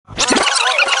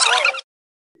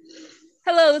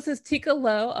Hello, this is Tika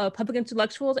Lowe of Public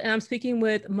Intellectuals, and I'm speaking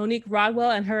with Monique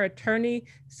Rodwell and her attorney,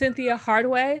 Cynthia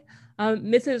Hardaway.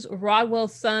 Mrs.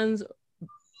 Rodwell's sons,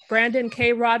 Brandon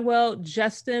K. Rodwell,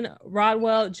 Justin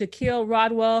Rodwell, Jaquil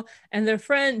Rodwell, and their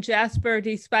friend Jasper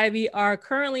D. Spivey are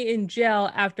currently in jail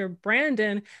after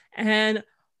and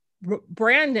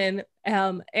Brandon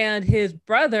and his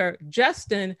brother,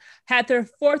 Justin, had their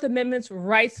Fourth Amendment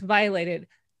rights violated.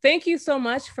 Thank you so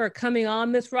much for coming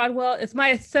on, Ms. Rodwell. Is my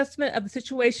assessment of the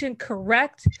situation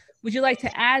correct? Would you like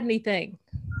to add anything?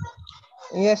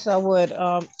 Yes, I would.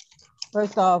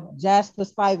 First off, Jasper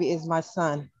Spivey is my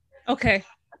son. Okay.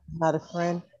 Not a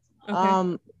friend.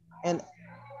 Okay. And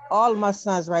all of my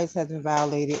son's rights have been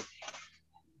violated.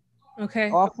 Okay.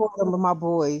 All four of them are my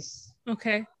boys.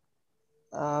 Okay.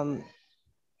 No,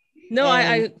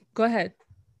 I go ahead.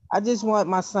 I just want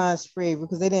my sons free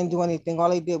because they didn't do anything. All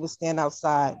they did was stand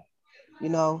outside,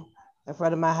 in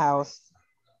front of my house.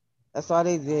 That's all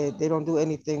they did. They don't do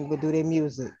anything but do their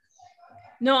music.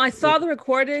 No, I saw the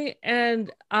recording, and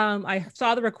I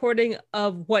saw the recording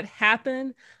of what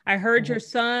happened. I heard your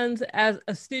sons. As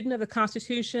a student of the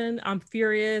Constitution, I'm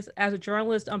furious. As a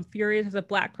journalist, I'm furious. As a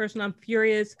Black person, I'm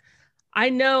furious. I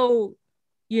know,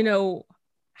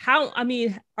 how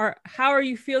are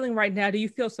you feeling right now? Do you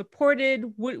feel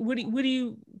supported?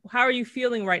 How are you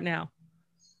feeling right now?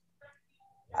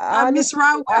 Ms.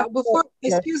 Rodwell,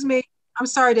 excuse me, I'm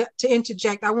sorry to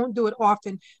interject. I won't do it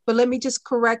often, but let me just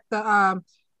correct the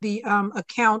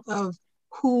account of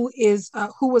who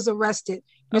was arrested.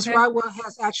 Ms. Rodwell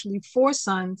has actually four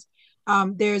sons.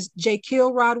 There's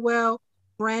Jaquil Rodwell,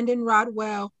 Brandon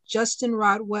Rodwell, Justin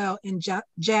Rodwell, and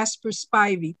Jasper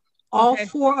Spivey. All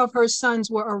four of her sons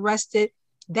were arrested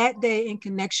that day in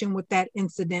connection with that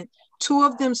incident. Two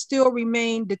of them still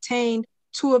remain detained.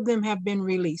 Two of them have been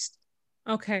released.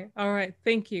 Okay. All right.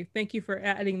 Thank you. Thank you for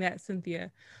adding that,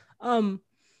 Cynthia.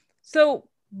 So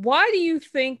why do you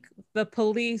think the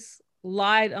police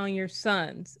lied on your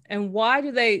sons? And why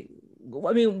do they,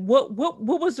 what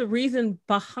was the reason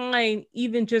behind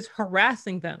even just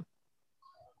harassing them?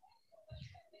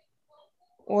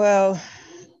 Well,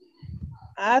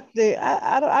 I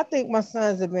think my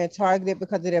sons have been targeted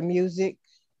because of their music.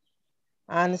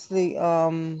 Honestly,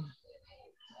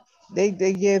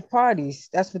 they give parties.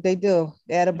 That's what they do.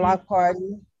 They had a block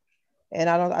party, and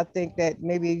I think that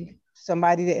maybe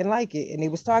somebody didn't like it, and they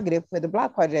was targeted for the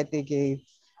block party that they gave.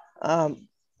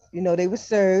 They were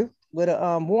served with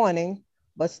a warning,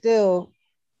 but still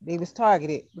they was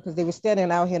targeted because they were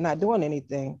standing out here not doing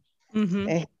anything,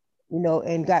 and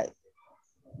and got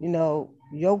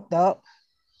yoked up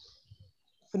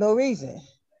for no reason.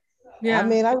 Yeah.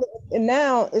 And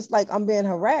now it's like I'm being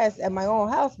harassed at my own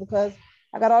house because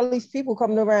I got all these people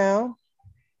coming around,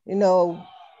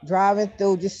 driving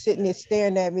through, just sitting there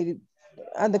staring at me,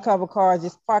 undercover cars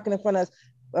just parking in front of us.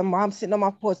 I'm sitting on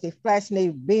my porch, they flashing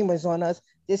their beamers on us,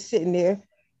 just sitting there,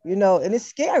 and it's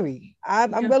scary. I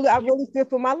really fear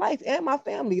for my life and my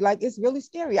family. Like, it's really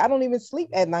scary. I don't even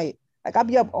sleep at night. Like, I'll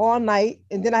be up all night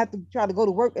and then I have to try to go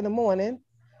to work in the morning.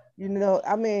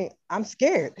 I'm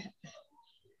scared.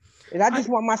 And I just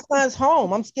want my sons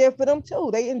home. I'm scared for them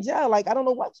too. They in jail. Like, I don't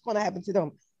know what's going to happen to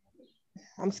them.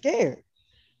 I'm scared.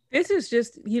 This is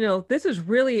just, this is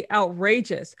really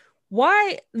outrageous.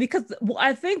 Why? Because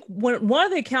I think one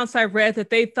of the accounts I read that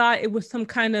they thought it was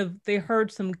they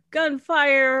heard some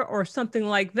gunfire or something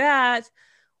like that.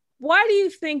 Why do you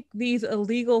think these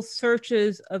illegal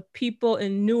searches of people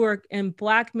in Newark and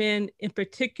Black men in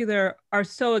particular are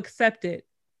so accepted?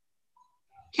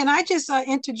 Can I just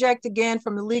interject again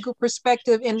from the legal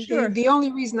perspective? And sure. The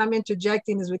only reason I'm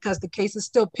interjecting is because the case is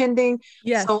still pending.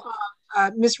 Yes. So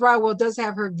Ms. Rodwell does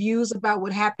have her views about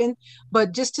what happened,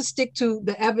 but just to stick to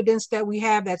the evidence that we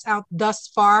have that's out thus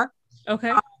far.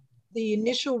 Okay. The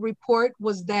initial report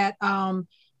was that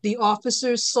the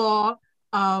officers saw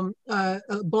a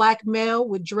Black male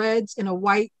with dreads and a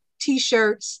white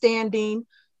t-shirt standing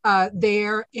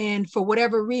there. And for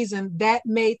whatever reason, that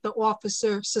made the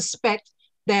officer suspect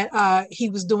that he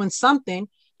was doing something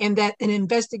and that an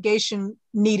investigation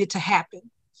needed to happen.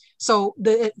 So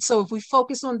if we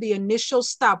focus on the initial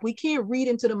stop, we can't read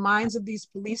into the minds of these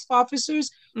police officers,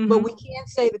 but we can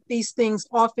say that these things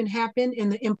often happen in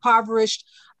the impoverished,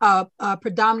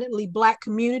 predominantly Black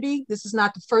community. This is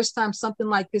not the first time something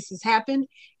like this has happened.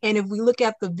 And if we look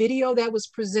at the video that was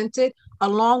presented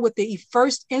along with the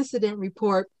first incident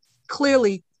report,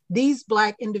 clearly these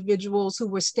Black individuals who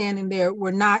were standing there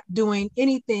were not doing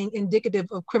anything indicative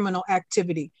of criminal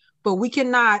activity. But we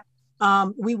cannot,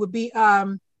 we would be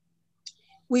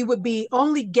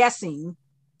only guessing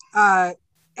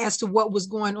as to what was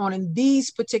going on in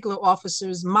these particular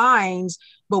officers' minds,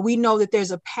 but we know that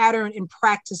there's a pattern in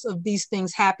practice of these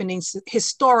things happening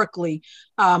historically.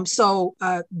 So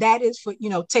that is for,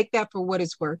 take that for what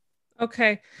it's worth.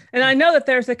 Okay. And I know that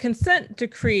there's a consent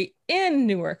decree in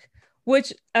Newark,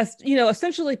 which,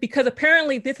 essentially, because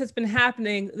apparently this has been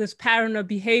happening, this pattern of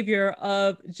behavior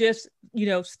of just,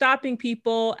 stopping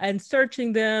people and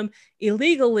searching them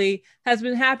illegally has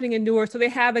been happening in Newark. So they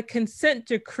have a consent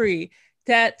decree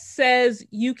that says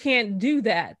you can't do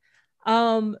that.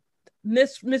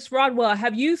 Miss Rodwell,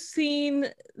 have you seen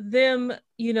them,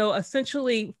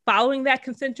 essentially following that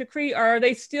consent decree, or are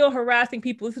they still harassing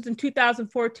people? This was in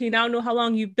 2014. I don't know how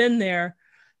long you've been there.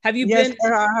 Have you been? Yes, they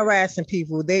are harassing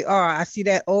people. They are. I see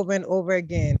that over and over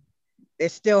again. They're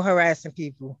still harassing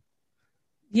people.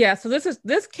 Yeah. So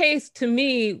this case to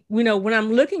me, when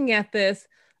I'm looking at this,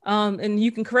 and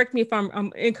you can correct me if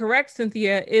I'm incorrect,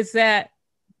 Cynthia, is that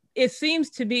it seems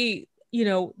to be,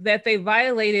 that they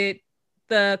violated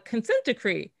the consent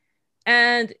decree.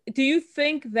 And do you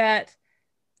think that,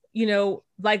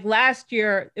 like last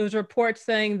year, it was a report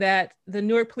saying that the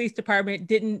Newark Police Department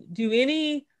didn't do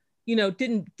any,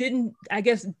 did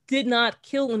not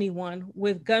kill anyone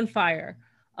with gunfire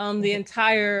the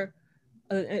entire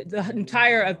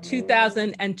of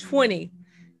 2020.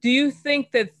 Do you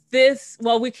think that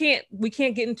we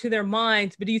can't get into their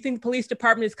minds, but do you think the police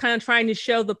department is kind of trying to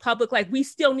show the public, like, we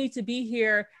still need to be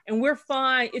here and we're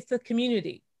fine, it's the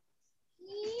community?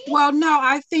 Well, no,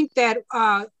 I think that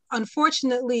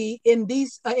unfortunately in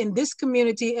this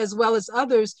community, as well as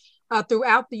others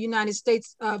throughout the United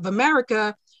States of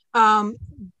America,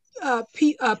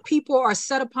 people are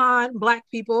set upon, Black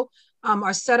people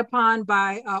are set upon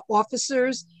by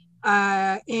officers,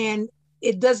 and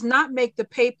it does not make the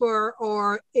paper,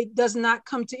 or it does not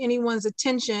come to anyone's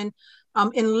attention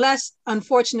unless,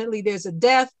 unfortunately, there's a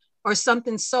death or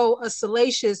something so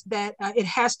salacious that it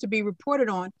has to be reported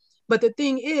on. But the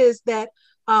thing is that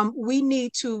we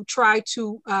need to try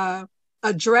to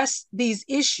address these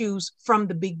issues from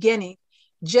the beginning.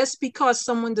 Just because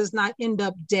someone does not end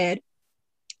up dead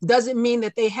doesn't mean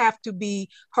that they have to be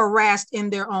harassed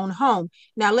in their own home.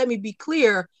 Now, let me be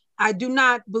clear. I do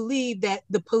not believe that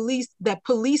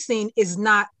policing is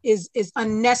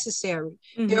unnecessary.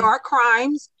 Mm-hmm. There are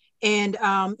crimes, and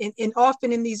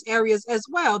often in these areas as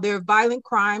well, there are violent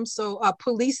crimes. So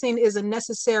policing is a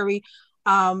necessary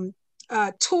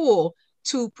tool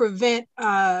to prevent,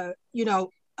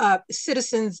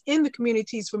 citizens in the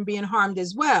communities from being harmed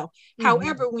as well. Mm-hmm.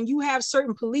 However, when you have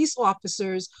certain police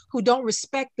officers who don't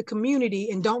respect the community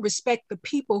and don't respect the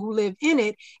people who live in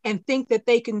it, and think that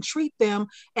they can treat them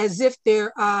as if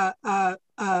they're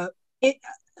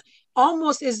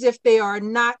almost as if they are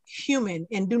not human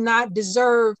and do not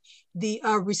deserve the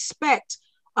respect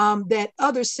that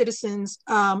other citizens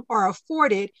are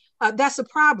afforded, that's a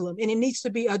problem, and it needs to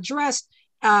be addressed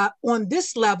on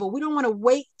this level. We don't want to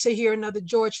wait to hear another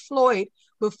George Floyd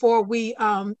before we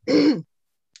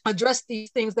address these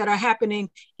things that are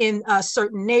happening in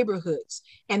certain neighborhoods.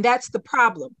 And that's the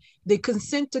problem. The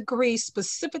consent decree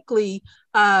specifically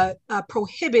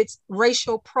prohibits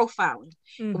racial profiling.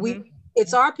 Mm-hmm.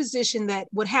 It's our position that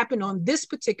what happened on this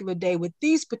particular day with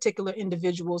these particular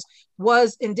individuals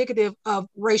was indicative of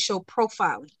racial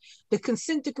profiling. The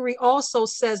consent decree also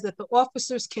says that the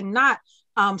officers cannot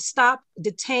stop,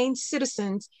 detain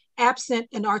citizens absent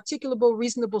an articulable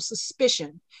reasonable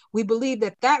suspicion. We believe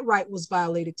that that right was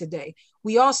violated today.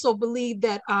 We also believe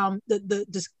that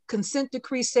the consent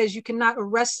decree says you cannot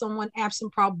arrest someone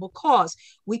absent probable cause.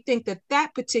 We think that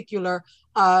that particular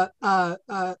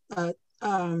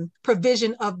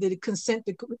provision of the consent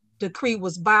decree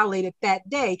was violated that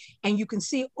day. And you can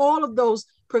see all of those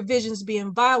provisions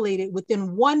being violated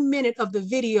within 1 minute of the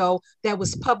video that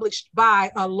was published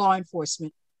by law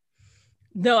enforcement.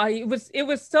 No, it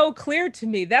was so clear to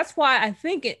me. That's why I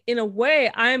think in a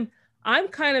way I'm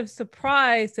kind of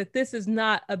surprised that this is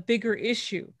not a bigger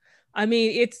issue. I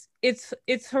mean,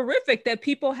 it's horrific that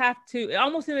people have to,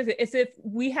 almost as if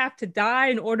we have to die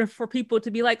in order for people to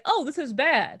be like, oh, this is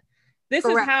bad. This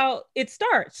Correct. Is how it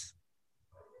starts.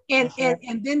 And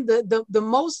then the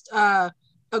most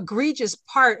egregious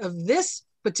part of this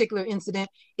particular incident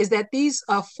is that these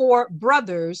 4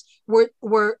 brothers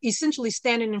were essentially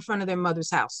standing in front of their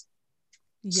mother's house.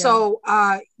 Yeah. So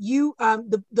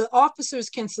the officers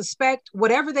can suspect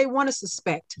whatever they want to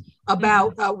suspect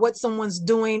about what someone's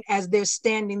doing as they're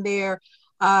standing there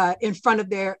in front of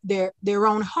their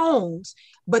own homes,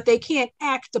 but they can't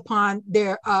act upon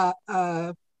their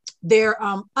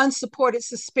unsupported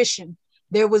suspicion.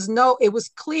 It was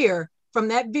clear from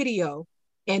that video,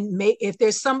 And if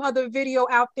there's some other video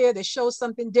out there that shows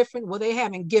something different, well, they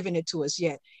haven't given it to us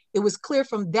yet. It was clear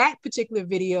from that particular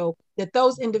video that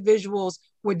those individuals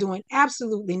were doing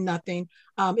absolutely nothing.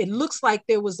 It looks like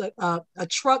there was a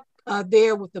truck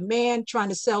there with a man trying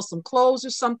to sell some clothes or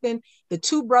something. The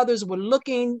two brothers were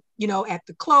looking, at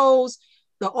the clothes.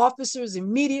 The officers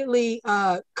immediately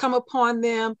come upon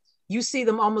them. You see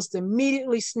them almost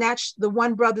immediately snatch the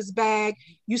one brother's bag.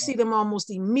 You see them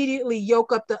almost immediately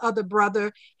yoke up the other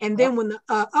brother. And then when the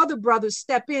other brothers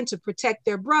step in to protect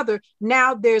their brother,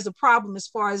 now there's a problem as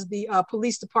far as the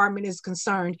police department is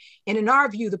concerned. And in our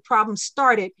view, the problem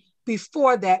started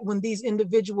before that, when these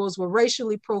individuals were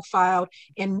racially profiled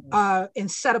and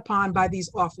set upon by these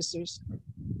officers.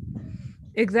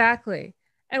 Exactly.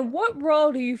 And what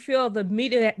role do you feel the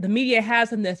media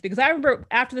has in this? Because I remember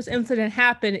after this incident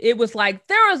happened, it was like,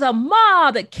 there was a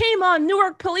mob that came on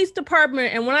Newark Police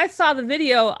Department. And when I saw the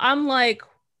video, I'm like,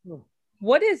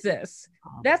 what is this?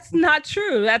 That's not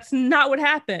true. That's not what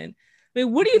happened. I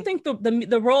mean, what do you think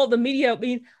the role of the media? I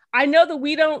mean, I know that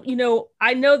we don't,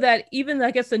 I know that even,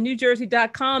 I guess, the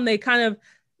NewJersey.com, they kind of,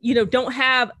 don't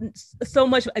have so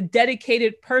much a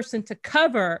dedicated person to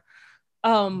cover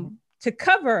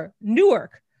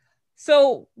Newark.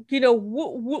 So,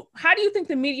 how do you think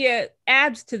the media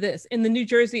adds to this in the New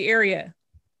Jersey area?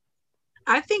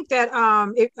 I think that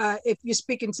if you're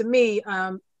speaking to me,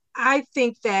 I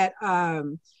think that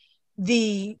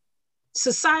the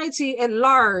society at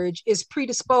large is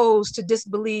predisposed to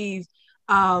disbelieve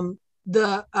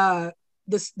the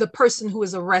person who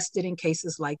is arrested in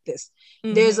cases like this.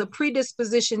 Mm-hmm. There's a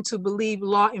predisposition to believe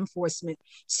law enforcement.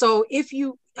 So if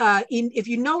you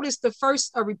notice the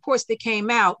first reports that came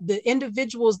out, the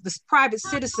individuals, the private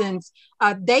citizens,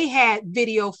 they had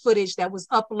video footage that was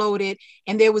uploaded,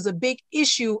 and there was a big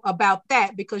issue about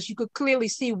that because you could clearly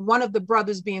see one of the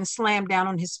brothers being slammed down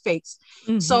on his face.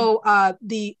 Mm-hmm. So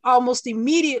almost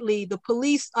immediately the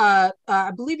police, I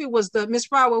believe it was the Miss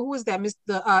Rawa, who was that?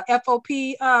 The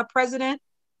FOP president?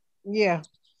 Yeah.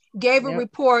 Gave a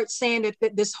report saying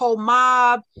that this whole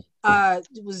mob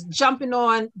was jumping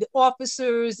on the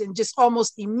officers, and just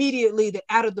almost immediately,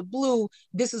 out of the blue,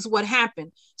 this is what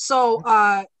happened. So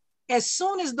as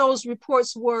soon as those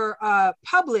reports were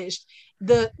published,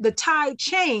 the tide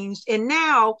changed, and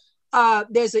now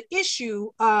there's an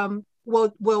issue. Who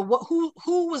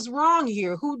was wrong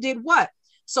here? Who did what?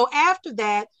 So after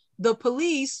that, the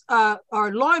police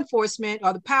or law enforcement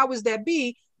or the powers that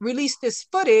be release this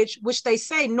footage, which they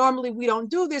say normally we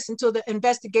don't do this until the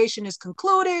investigation is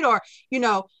concluded, or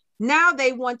now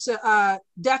they want to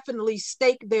definitely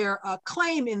stake their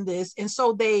claim in this, and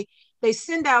so they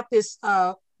send out this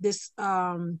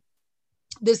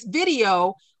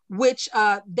video, which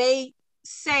they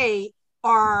say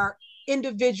are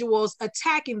individuals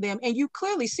attacking them, and you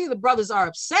clearly see the brothers are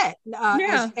upset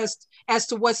as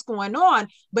to what's going on.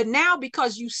 But now,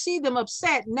 because you see them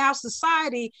upset, now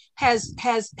society has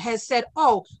said,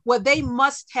 oh, well, they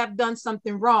must have done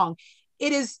something wrong.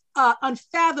 It is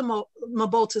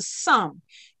unfathomable to some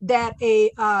that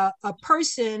a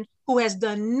person who has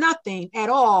done nothing at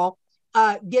all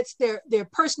gets their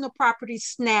personal property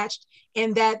snatched,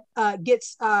 and that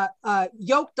gets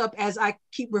yoked up, as I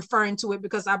keep referring to it,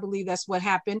 because I believe that's what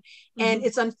happened. Mm-hmm. And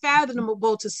it's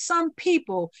unfathomable to some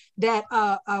people that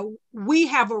we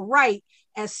have a right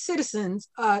as citizens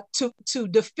to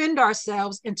defend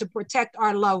ourselves and to protect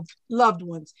our loved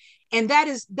ones. And that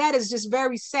is just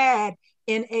very sad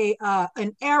in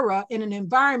an era, in an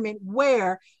environment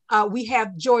where we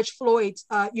have George Floyd's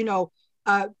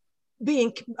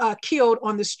being killed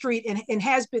on the street, and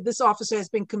this officer has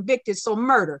been convicted, so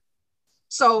murder.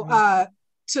 So I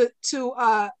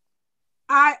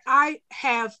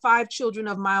have 5 children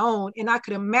of my own, and I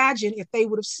could imagine if they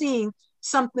would have seen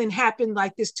something happen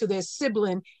like this to their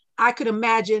sibling, I could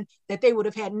imagine that they would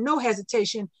have had no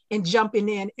hesitation in jumping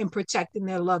in and protecting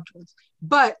their loved ones.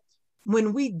 But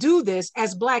when we do this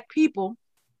as Black people,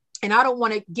 and I don't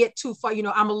want to get too far,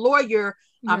 I'm a lawyer,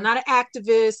 I'm not an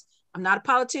activist, I'm not a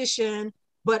politician,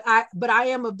 but I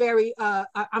am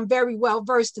I'm very well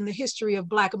versed in the history of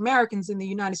Black Americans in the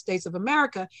United States of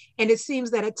America. And it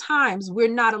seems that at times we're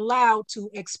not allowed to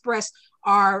express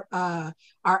our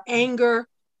anger,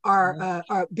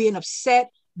 our being upset,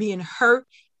 being hurt.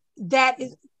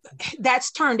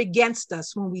 That's turned against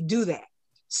us when we do that.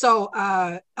 So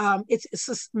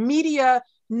it's media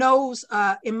knows,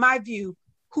 in my view,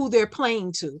 who they're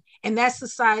playing to, and that's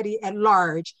society at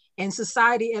large. And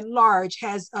society at large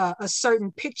has a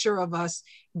certain picture of us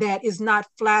that is not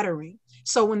flattering.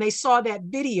 So when they saw that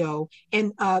video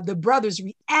and the brothers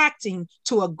reacting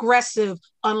to aggressive,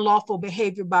 unlawful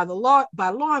behavior by law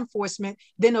enforcement,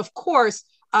 then of course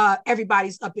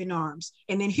everybody's up in arms.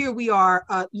 And then here we are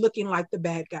looking like the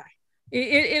bad guy.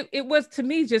 It was, to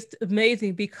me, just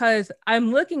amazing, because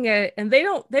I'm looking at it and they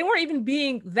weren't even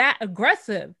being that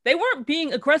aggressive. They weren't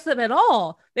being aggressive at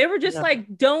all. They were just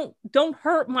like, don't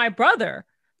hurt my brother.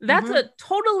 That's a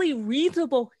totally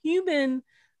reasonable human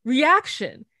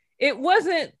reaction. It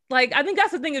wasn't like, I think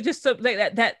that's the thing, it just so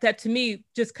that to me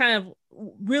just kind of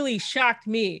really shocked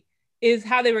me, is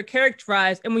how they were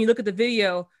characterized. And when you look at the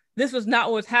video, this was not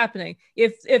what was happening.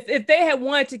 If they had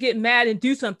wanted to get mad and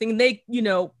do something, they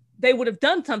would have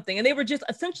done something, and they were just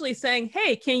essentially saying,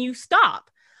 hey, can you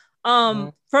stop?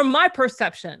 From my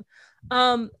perception.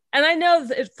 And I know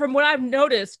that from what I've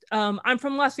noticed, I'm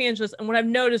from Los Angeles, and what I've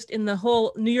noticed in the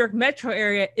whole New York metro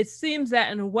area, it seems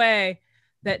that in a way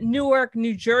that Newark,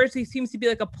 New Jersey seems to be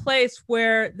like a place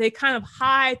where they kind of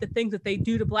hide the things that they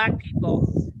do to Black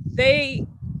people. They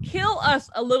kill us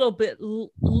a little bit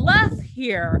less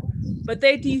here, but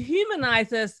they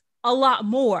dehumanize us a lot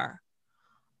more.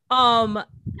 And,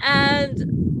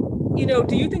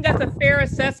 do you think that's a fair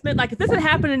assessment? Like, if this had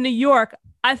happened in New York,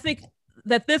 I think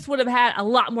that this would have had a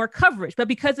lot more coverage, but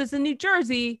because it's in New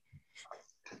Jersey,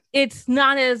 it's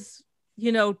not as,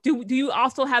 do you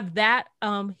also have that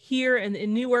here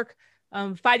in Newark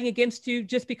fighting against you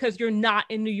just because you're not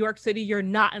in New York City, you're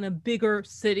not in a bigger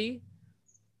city?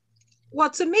 Well,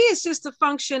 to me, it's just a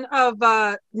function of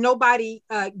nobody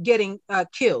getting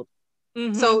killed.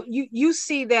 Mm-hmm. So you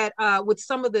see that with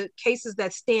some of the cases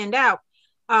that stand out,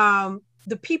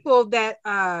 the people that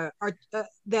are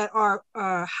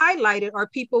highlighted are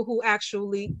people who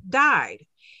actually died,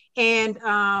 and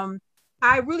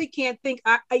I really can't think.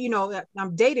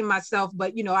 I'm dating myself,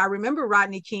 but I remember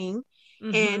Rodney King,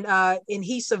 and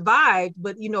he survived,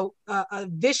 but a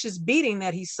vicious beating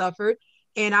that he suffered,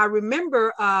 and I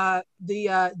remember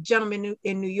the gentleman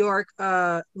in New York,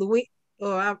 Louis.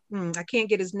 I can't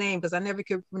get his name because I never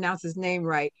could pronounce his name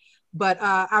right. But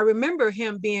I remember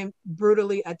him being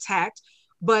brutally attacked.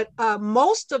 But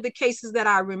most of the cases that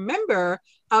I remember,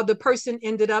 the person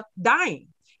ended up dying.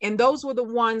 And those were the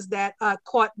ones that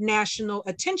caught national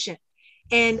attention.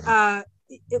 And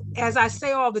as I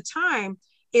say all the time,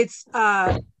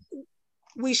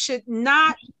 we should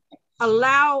not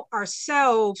allow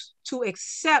ourselves to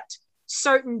accept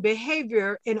certain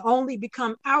behavior and only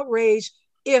become outraged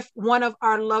if one of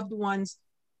our loved ones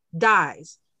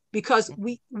dies, because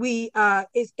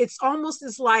it's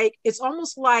almost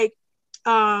like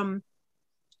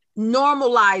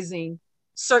normalizing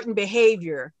certain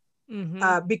behavior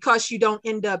because you don't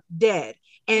end up dead.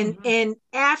 And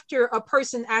after a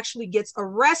person actually gets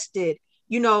arrested,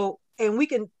 and we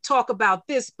can talk about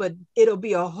this, but it'll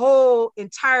be a whole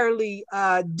entirely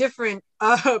different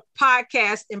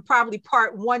podcast, and probably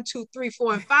part 1, 2, 3,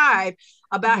 4, and 5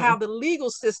 about how the legal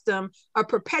system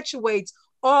perpetuates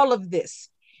all of this.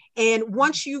 And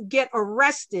once you get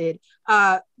arrested,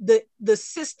 the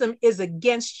system is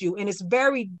against you, and it's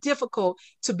very difficult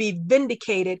to be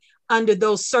vindicated under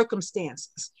those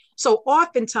circumstances. So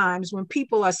oftentimes when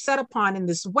people are set upon in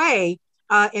this way,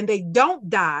 and they don't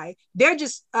die, they're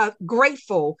just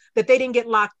grateful that they didn't get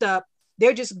locked up.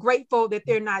 They're just grateful that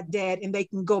they're not dead and they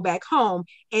can go back home,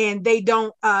 and they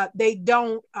kind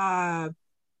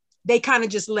of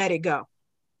just let it go.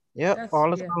 Yep,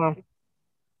 all the time.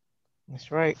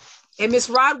 That's right. And Miss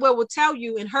Rodwell will tell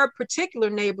you in her particular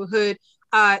neighborhood,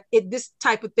 this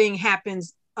type of thing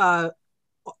happens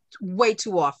way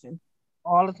too often.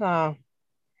 All the time.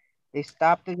 They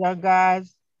stop the young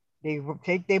guys. They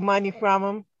take their money from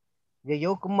them. They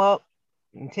yoke them up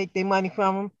and take their money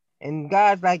from them. And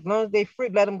guys, like, as long as they free,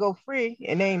 let them go free,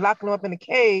 and they ain't locking them up in a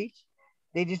cage.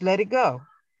 They just let it go.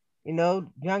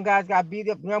 Young guys got beat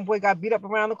up. Young boy got beat up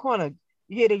around the corner.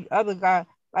 You hear the other guy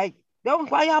like,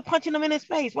 why y'all punching him in his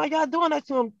face? Why y'all doing that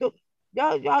to him?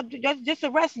 Y'all just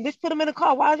arrest him. Just put him in the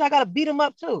car. Why y'all gotta beat him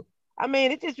up too? I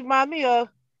mean, it just reminds me of,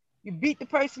 you beat the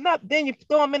person up, then you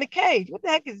throw him in a cage. What the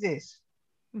heck is this?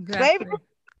 Exactly. Slavery?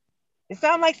 It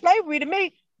sounds like slavery to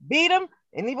me. Beat him,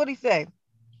 and what he say?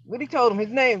 What he told him,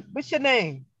 his name. What's your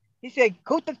name? He said,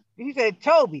 Kuta. He said,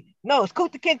 Toby. No, it's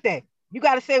Kuta Kinte. You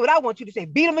got to say what I want you to say.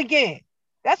 Beat him again.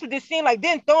 That's what this seemed like.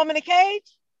 Then throw him in a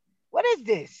cage? What is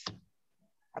this?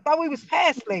 I thought we was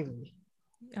past slavery.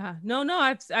 Yeah, no.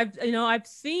 I've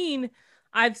seen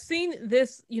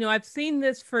this. I've seen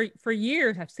this for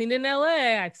years. I've seen it in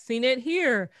LA. I've seen it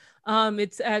here.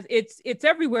 It's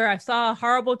everywhere. I saw a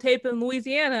horrible tape in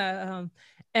Louisiana,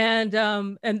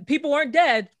 and people weren't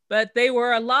dead, but they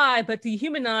were alive, but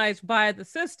dehumanized by the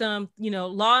system.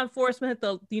 Law enforcement,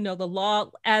 the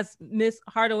law, as Miss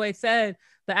Hardaway said,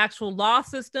 the actual law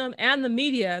system and the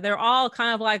media, they're all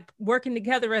kind of like working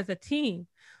together as a team.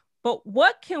 but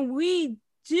what can we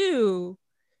do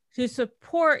to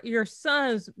support your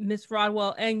sons, Miss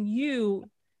Rodwell, and you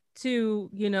to,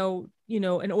 in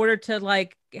order to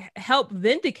like help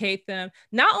vindicate them,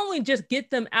 not only just get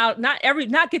them out, not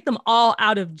get them all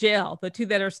out of jail, the two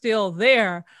that are still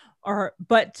there,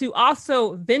 but to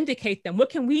also vindicate them. What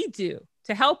can we do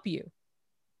to help you?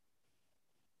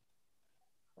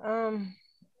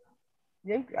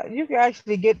 You can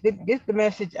actually get the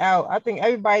message out. I think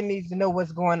everybody needs to know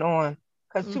what's going on,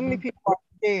 because too many people are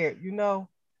scared.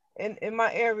 In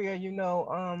my area,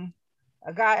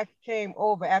 a guy came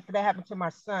over after that happened to my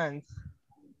sons.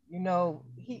 And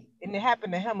it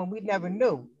happened to him, and we never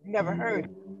knew, we never heard.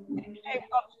 And he came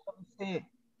up to him and said,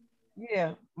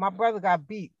 "Yeah, my brother got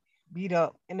beat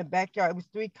up in the backyard. It was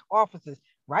 3 officers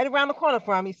right around the corner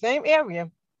from me, same area,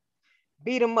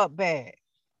 beat him up bad,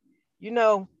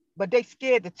 but they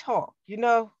scared to talk,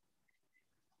 because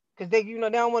they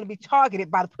don't want to be targeted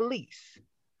by the police."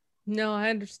 No, I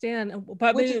understand.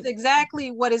 Which is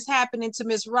exactly what is happening to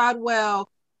Miss Rodwell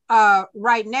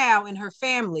right now in her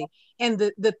family. And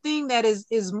the thing that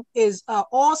is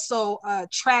also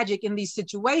tragic in these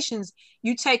situations,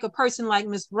 you take a person like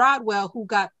Miss Rodwell, who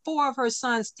got 4 of her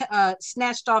sons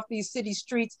snatched off these city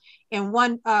streets in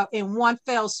one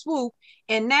fell swoop,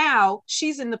 and now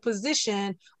she's in the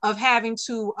position of having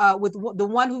to, with the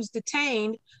one who's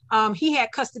detained, he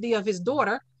had custody of his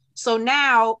daughter. So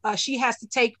now she has to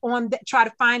try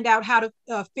to find out how to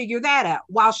figure that out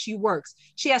while she works.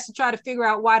 She has to try to figure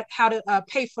out how to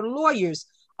pay for lawyers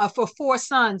for 4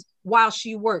 sons while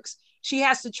she works. She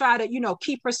has to try to,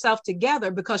 keep herself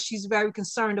together, because she's very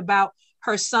concerned about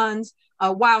her sons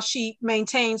while she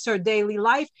maintains her daily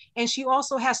life. And she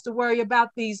also has to worry about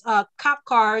these cop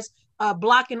cars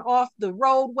blocking off the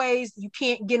roadways. You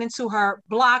can't get into her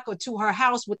block or to her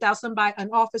house without an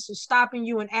officer stopping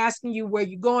you and asking you where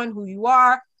you're going, who you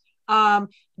are.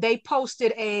 They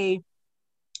posted a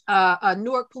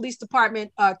Newark Police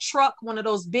Department truck, one of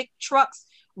those big trucks,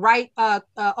 right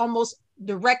almost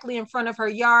directly in front of her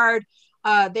yard.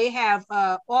 They have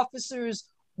officers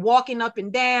walking up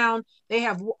and down. They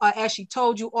have, as she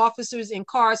told you, officers in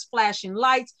cars flashing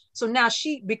lights. So now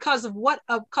because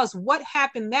what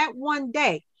happened that one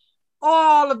day,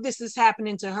 all of this is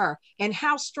happening to her. And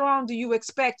how strong do you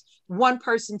expect one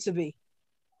person to be?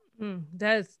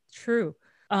 That is true.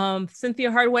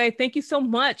 Cynthia Hardaway, thank you so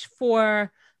much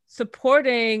for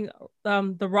supporting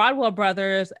the Rodwell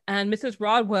brothers and Mrs.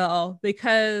 Rodwell,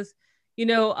 because,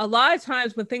 a lot of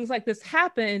times when things like this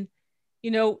happen,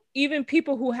 even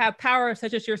people who have power,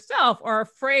 such as yourself, are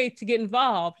afraid to get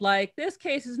involved. Like, this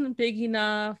case isn't big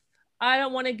enough. I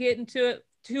don't want to get into it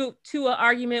to an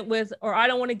argument with, or I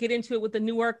don't want to get into it with the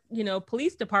Newark,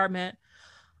 police department,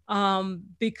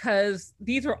 because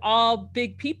these are all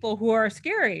big people who are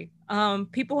scary.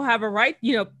 People have a right,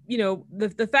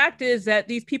 the fact is that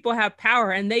these people have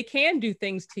power and they can do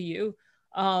things to you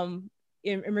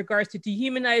in regards to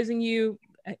dehumanizing you,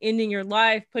 ending your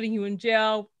life, putting you in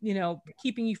jail,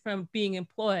 keeping you from being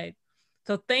employed.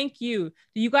 So thank you.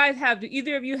 Do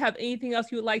either of you have anything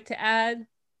else you would like to add?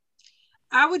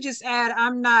 I would just add,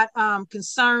 I'm not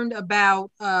concerned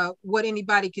about what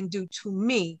anybody can do to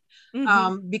me,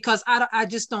 because I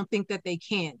just don't think that they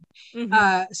can.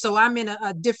 So I'm in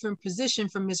a different position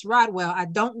from Miss Rodwell. I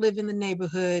don't live in the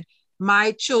neighborhood.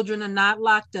 My children are not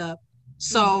locked up.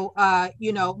 So,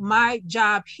 my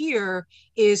job here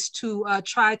is to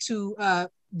try to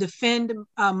defend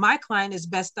my client as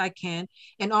best I can,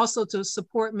 and also to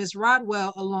support Ms.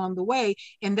 Rodwell along the way.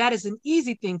 And that is an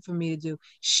easy thing for me to do.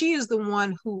 She is the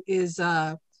one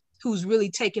who's really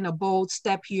taking a bold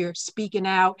step here, speaking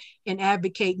out and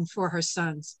advocating for her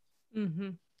sons.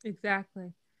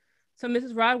 Exactly. So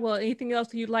Mrs. Rodwell, anything else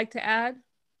that you'd like to add?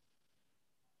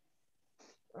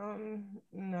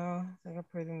 No, I think I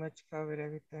pretty much covered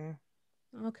everything.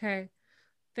 Okay.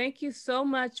 Thank you so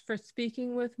much for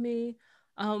speaking with me.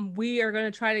 We are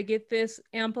going to try to get this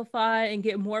amplified and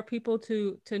get more people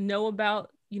to know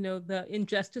about, the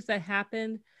injustice that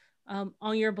happened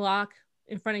on your block,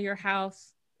 in front of your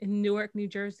house in Newark, New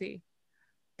Jersey.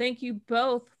 Thank you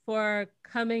both for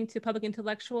coming to Public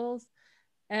Intellectuals,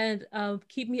 and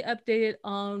keep me updated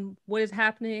on what is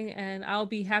happening, and I'll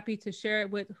be happy to share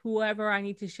it with whoever I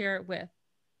need to share it with.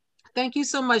 Thank you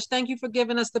so much. Thank you for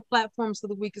giving us the platform so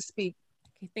that we could speak.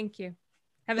 Okay, thank you.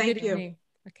 Have a good evening.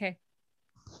 Okay.